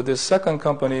 So this second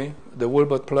company, the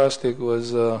Wilbert Plastic,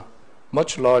 was a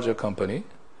much larger company,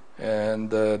 and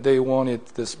they wanted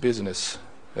this business.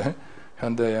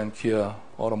 Hyundai and Kia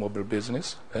automobile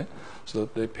business. Okay? So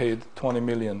they paid $20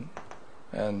 million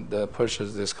and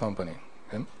purchased this company.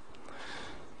 Okay?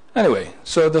 Anyway,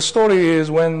 so the story is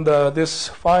when this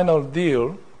final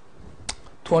deal,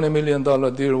 $20 million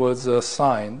deal was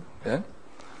signed, okay?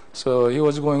 So he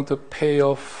was going to pay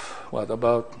off,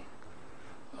 about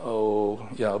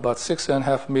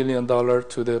 $6.5 million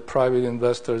to the private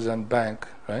investors and bank,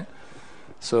 right?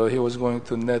 So he was going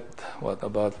to net,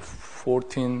 about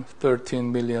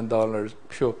 $13 million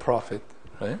pure profit,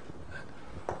 right?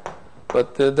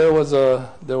 But there was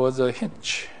a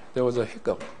hitch, there was a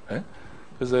hiccup, right?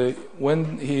 Because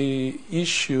when he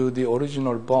issued the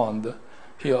original bond,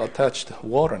 he attached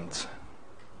warrants,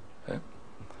 okay?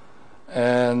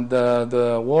 And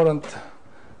the warrant,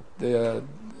 the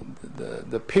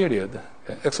period,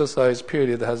 exercise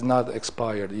period, has not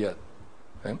expired yet.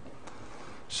 Okay?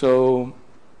 So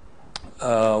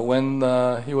when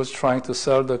he was trying to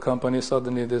sell the company,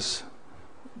 suddenly the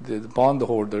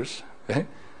bondholders, okay,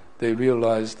 they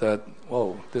realized that,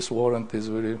 this warrant is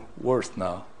really worth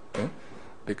now, okay?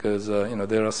 Because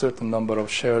there are a certain number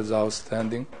of shares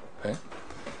outstanding, okay?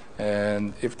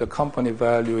 And if the company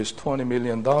value is $20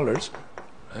 million,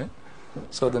 right,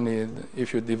 suddenly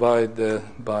if you divide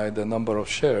by the number of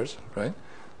shares, right,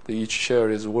 each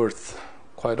share is worth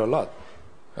quite a lot,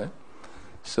 right?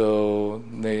 So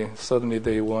suddenly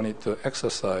they wanted to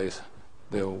exercise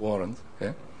their warrant,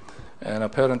 okay? And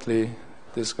apparently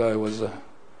this guy was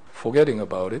forgetting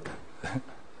about it, okay?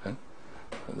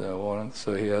 The warrant,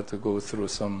 so he had to go through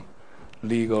some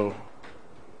legal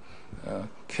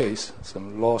case,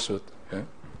 some lawsuit. Okay?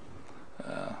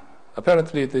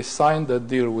 Apparently, they signed the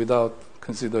deal without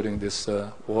considering this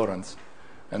warrants,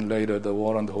 and later the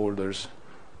warrant holders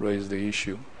raised the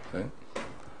issue. Okay?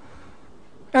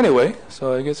 Anyway,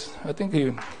 so I think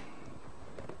he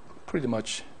pretty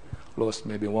much lost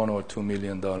maybe $1 or $2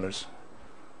 million,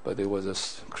 but it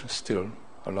was still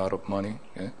a lot of money,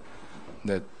 okay?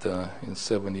 That in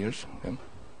 7 years. Okay?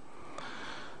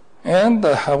 And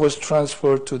I was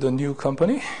transferred to the new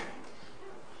company.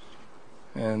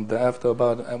 And after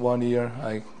about 1 year,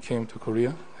 I came to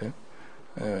Korea. Okay?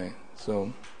 Anyway,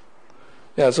 so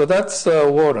that's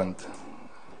warrant.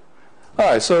 All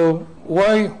right, so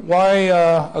why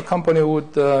a company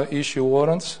would issue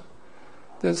warrants?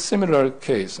 There's a similar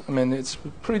case. I mean, it's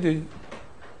pretty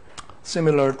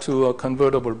similar to a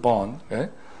convertible bond. Okay?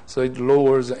 So it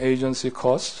lowers the agency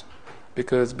costs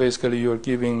because basically you're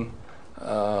giving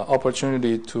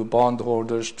opportunity to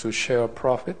bondholders to share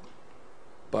profit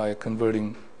by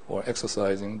converting or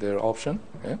exercising their option.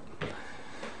 Okay?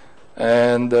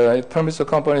 And it permits the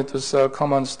company to sell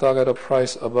common stock at a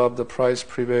price above the price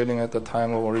prevailing at the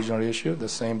time of original issue, the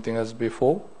same thing as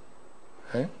before.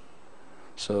 Okay?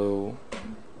 So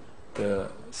the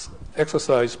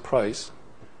exercise price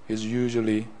is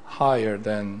usually higher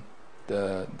than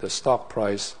the stock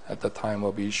price at the time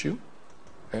of issue.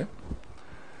 Okay?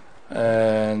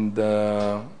 And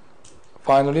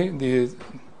finally,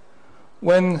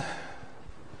 when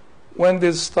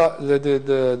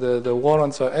the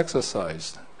warrants are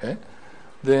exercised, okay,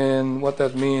 then what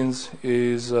that means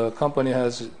is a company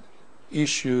has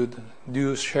issued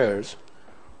new shares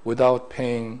without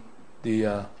paying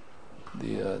the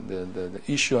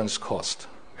issuance cost.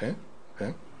 Okay?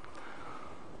 Okay?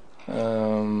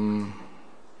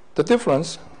 The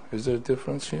difference, is there a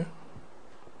difference here?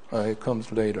 It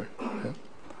comes later. Okay?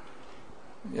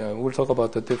 Yeah, we'll talk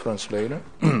about the difference later.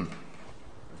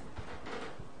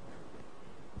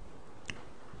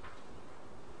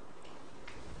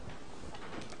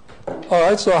 All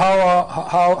right. So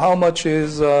how much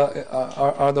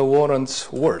are the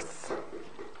warrants worth?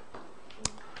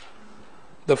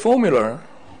 The formula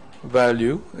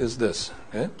value is this.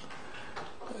 Okay?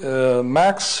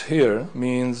 Max here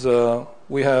means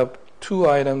we have two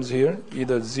items here,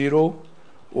 either 0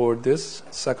 or this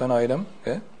second item.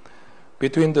 Okay?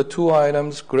 Between the two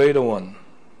items, greater 1.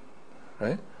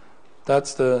 Right?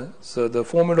 That's so the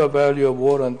formula value of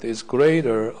warrant is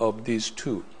greater of these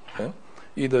two. Okay?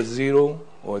 Either 0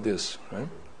 or this. Right?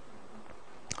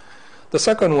 The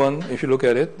second one, if you look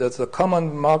at it, that's the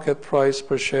common market price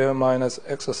per share minus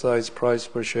exercise price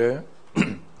per share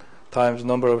times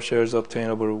number of shares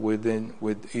obtainable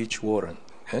with each warrant.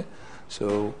 Okay?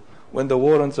 So when the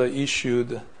warrants are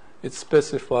issued, it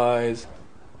specifies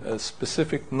a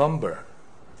specific number,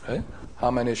 right? How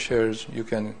many shares you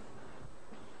can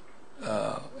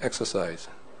exercise.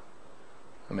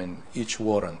 I mean, each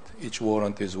warrant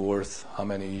is worth how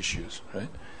many issues, right?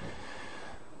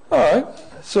 All right.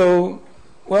 So,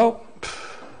 well,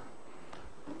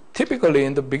 typically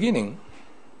in the beginning,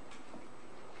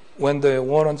 when the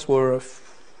warrants were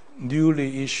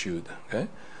newly issued, okay,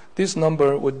 this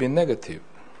number would be negative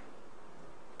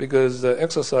because the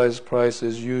exercise price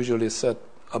is usually set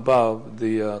above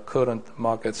the current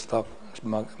market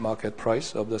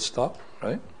price of the stock,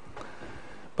 right?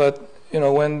 But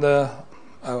when the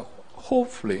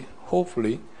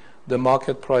hopefully the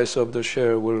market price of the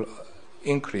share will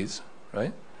increase,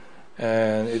 right,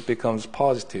 and it becomes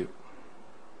positive,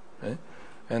 right?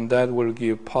 And that will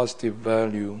give positive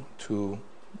value to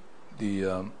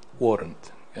the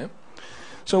warrant. Okay?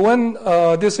 So when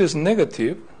this is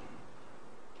negative,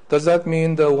 does that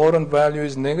mean the warrant value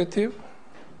is negative?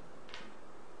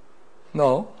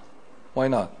 No. Why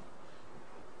not?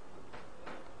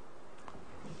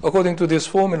 According to this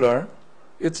formula,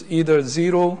 it's either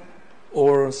 0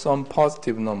 or some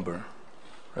positive number,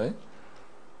 right?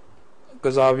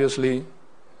 Because obviously,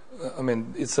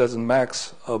 it says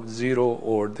max of 0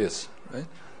 or this,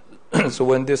 right? So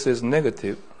when this is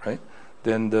negative, right,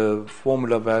 then the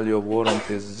formula value of warrant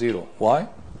is 0. Why?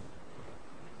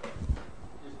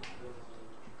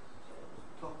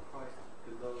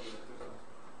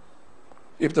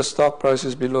 If the stock price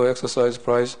is below exercise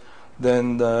price,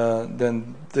 then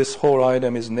this whole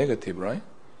item is negative, right?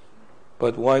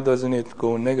 But why doesn't it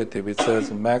go negative? It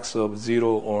says max of 0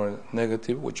 or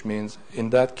negative, which means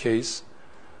in that case,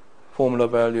 formula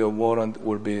value of warrant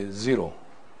will be 0.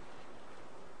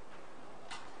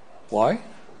 Why?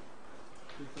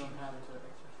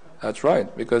 That's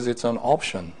right, because it's an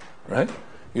option, right?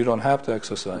 You don't have to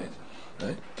exercise,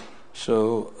 right?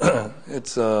 So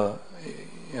it's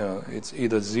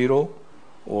either 0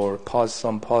 or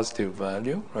some positive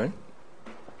value, right?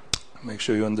 Make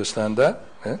sure you understand that.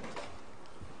 Okay?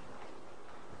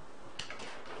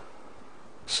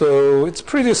 So it's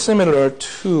pretty similar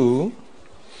to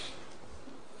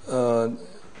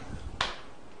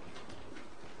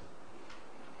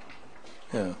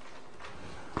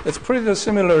it's pretty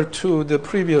similar to the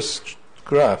previous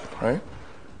graph, right?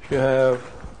 You have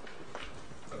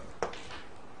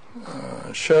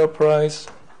share price,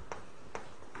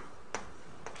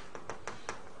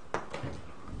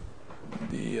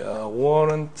 the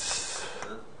warrant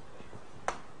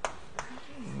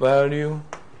value,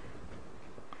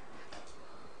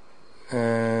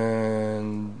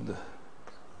 and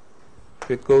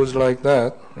it goes like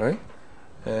that, right?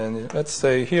 And let's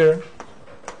say here,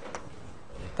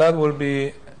 that will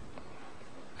be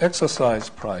exercise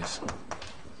price.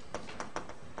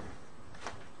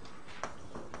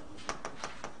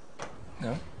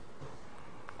 Yeah.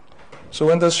 So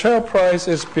when the share price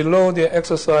is below the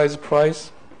exercise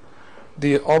price,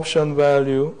 the option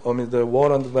value, the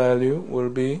warrant value will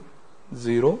be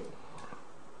 0.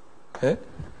 Okay?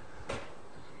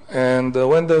 And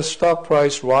when the stock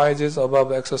price rises above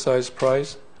the exercise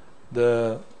price,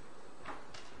 the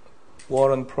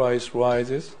warrant price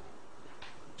rises,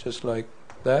 just like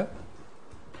that.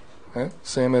 Okay?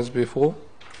 Same as before.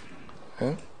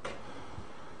 Okay?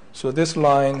 So this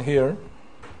line here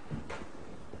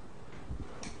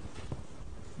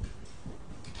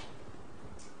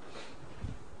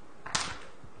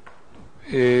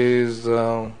is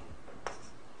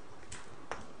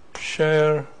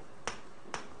share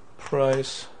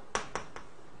price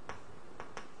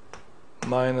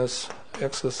minus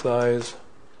exercise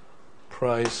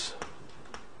price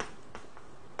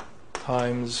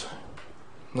times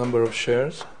number of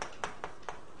shares.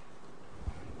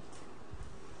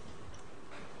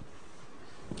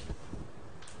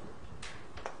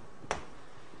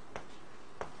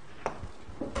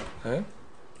 Okay.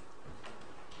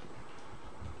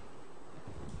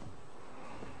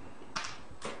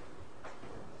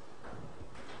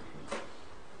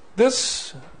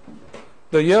 This,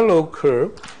 the yellow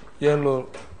curve,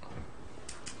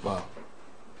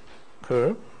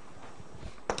 curve,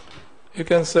 you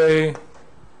can say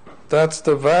that's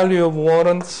the value of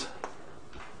warrants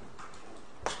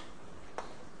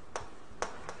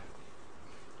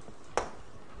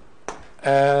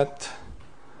at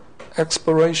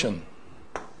expiration.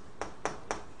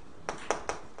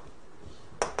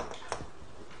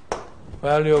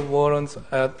 Value of warrants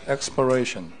at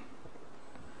expiration.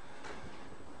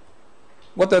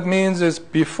 What that means is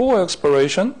before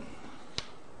expiration,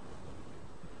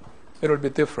 it will be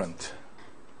different.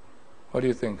 What do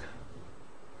you think?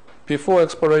 Before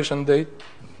expiration date,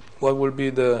 what will be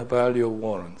the value of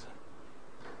warrant?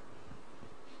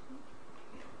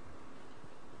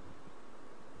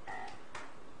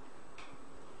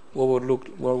 What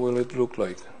will it look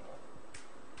like?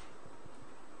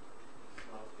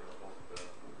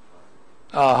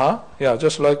 Yeah,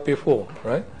 just like before,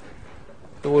 right?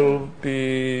 It will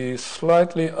be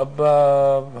slightly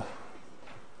above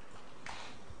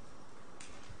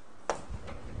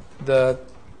that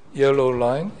yellow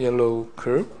line, yellow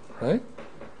curve, right?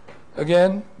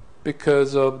 Again,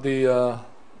 because of the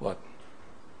what?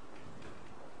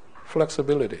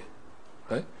 Flexibility,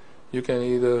 right? You can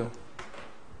either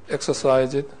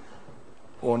exercise it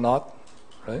or not,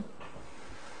 right?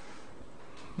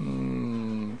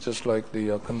 Just like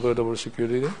the convertible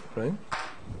security, right?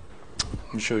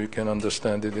 I'm sure you can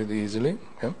understand it easily.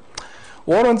 Okay?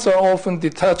 Warrants are often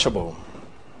detachable.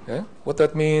 Okay? What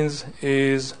that means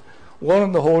is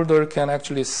warrant holder can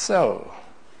actually sell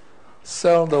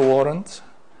the warrant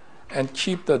and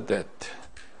keep the debt.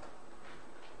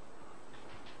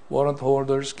 Warrant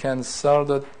holders can sell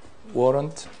the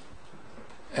warrant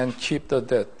and keep the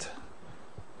debt,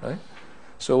 right?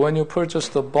 So when you purchase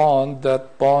the bond,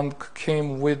 that bond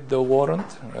came with the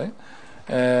warrant, right?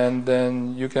 And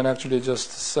then you can actually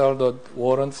just sell the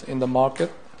warrants in the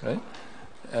market, right?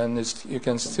 And you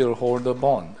can still hold the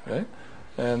bond, right?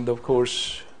 And of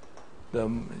course,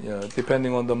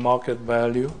 depending on the market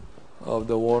value of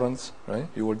the warrants, right,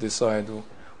 you will decide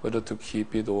whether to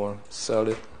keep it or sell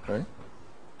it, right?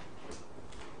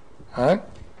 All right?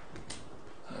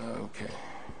 Okay.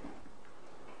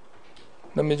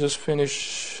 Let me just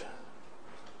finish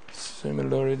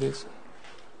similarities.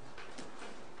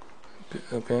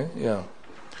 Okay, yeah.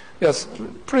 Yes,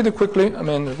 pretty quickly, I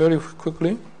mean, very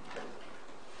quickly.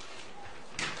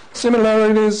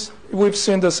 Similarities, we've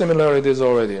seen the similarities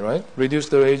already, right? Reduce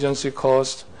the agency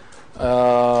cost. It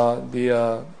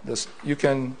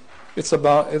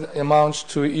amounts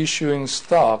to issuing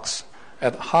stocks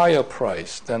at higher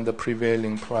price than the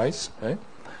prevailing price, right?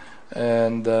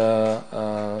 And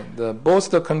both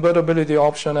the convertibility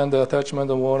option and the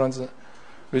attachment of warrants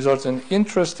results in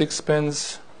interest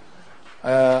expense.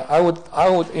 I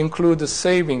would include the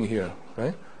saving here,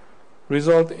 right?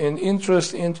 Result in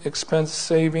interest expense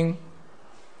saving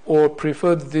or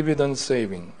preferred dividend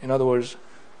saving. In other words,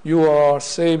 you are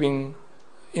saving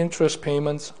interest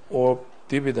payments or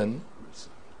dividends,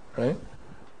 right?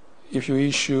 If you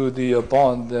issue the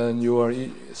bond, then you are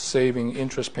saving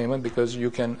interest payment because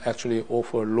you can actually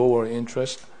offer lower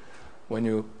interest when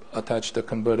you attach the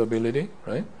convertibility,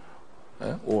 right?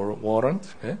 Or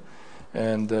warrant, okay?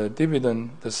 And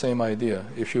dividend, the same idea.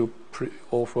 If you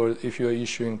if you are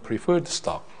issuing preferred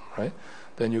stock, right,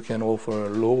 then you can offer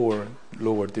lower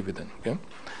dividend. Okay.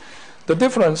 The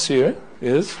difference here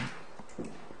is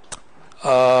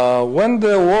when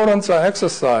the warrants are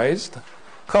exercised,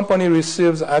 company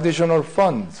receives additional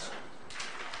funds,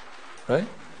 right?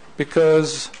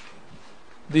 Because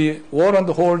the warrant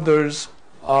holders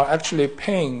are actually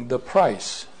paying the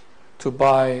price to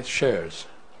buy shares,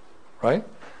 right?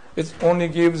 It only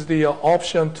gives the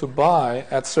option to buy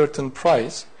at certain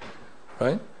price,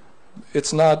 right?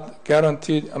 It's not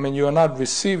guaranteed. I mean, you are not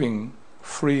receiving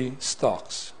free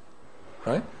stocks,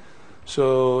 right?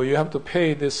 So you have to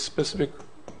pay this specific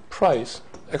price,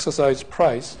 exercise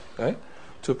price, right,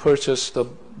 to purchase the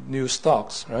new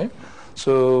stocks, right?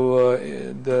 So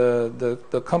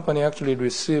the company actually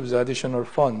receives additional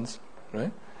funds,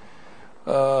 right?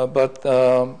 But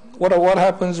what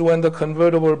happens when the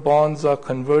convertible bonds are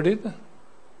converted?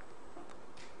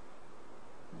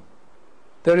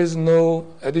 There is no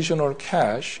additional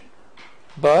cash,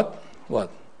 but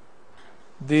what?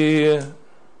 They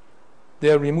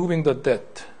are removing the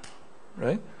debt,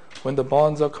 right? When the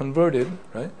bonds are converted,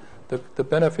 right, the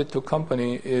benefit to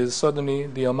company is suddenly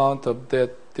the amount of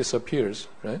debt disappears,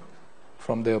 right,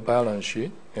 from their balance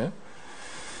sheet. Yeah.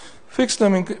 Fixed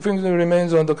income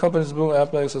remains on the company's book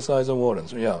after exercise of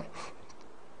warrants. Yeah.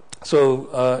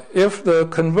 So if the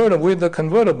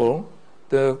convertible,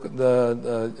 the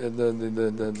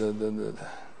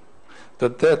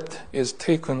debt is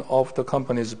taken off the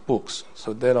company's books,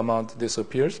 so that amount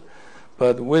disappears.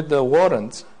 But with the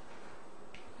warrants,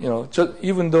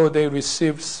 even though they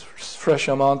receive fresh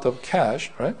amount of cash,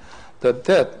 right,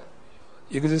 the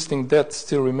existing debt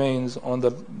still remains on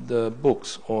the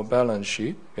books or balance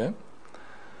sheet. Okay?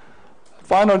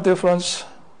 Final difference,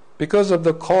 because of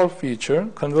the call feature,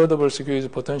 convertible securities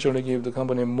potentially give the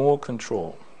company more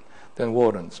control than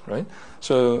warrants, right?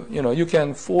 So, you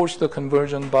can force the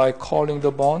conversion by calling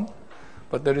the bond,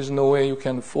 but there is no way you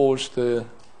can force the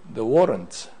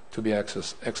warrants to be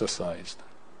exercised,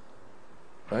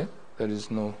 right? There is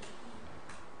no,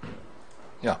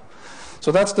 yeah.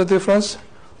 So that's the difference.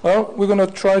 Well, we're going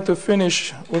to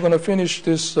finish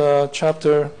this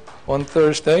chapter on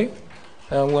Thursday,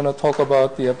 and we're going to talk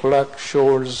about the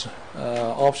Black-Scholes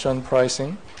option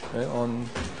pricing on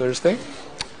Thursday.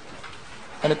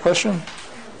 Any question?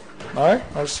 All right,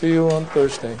 I'll see you on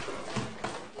Thursday.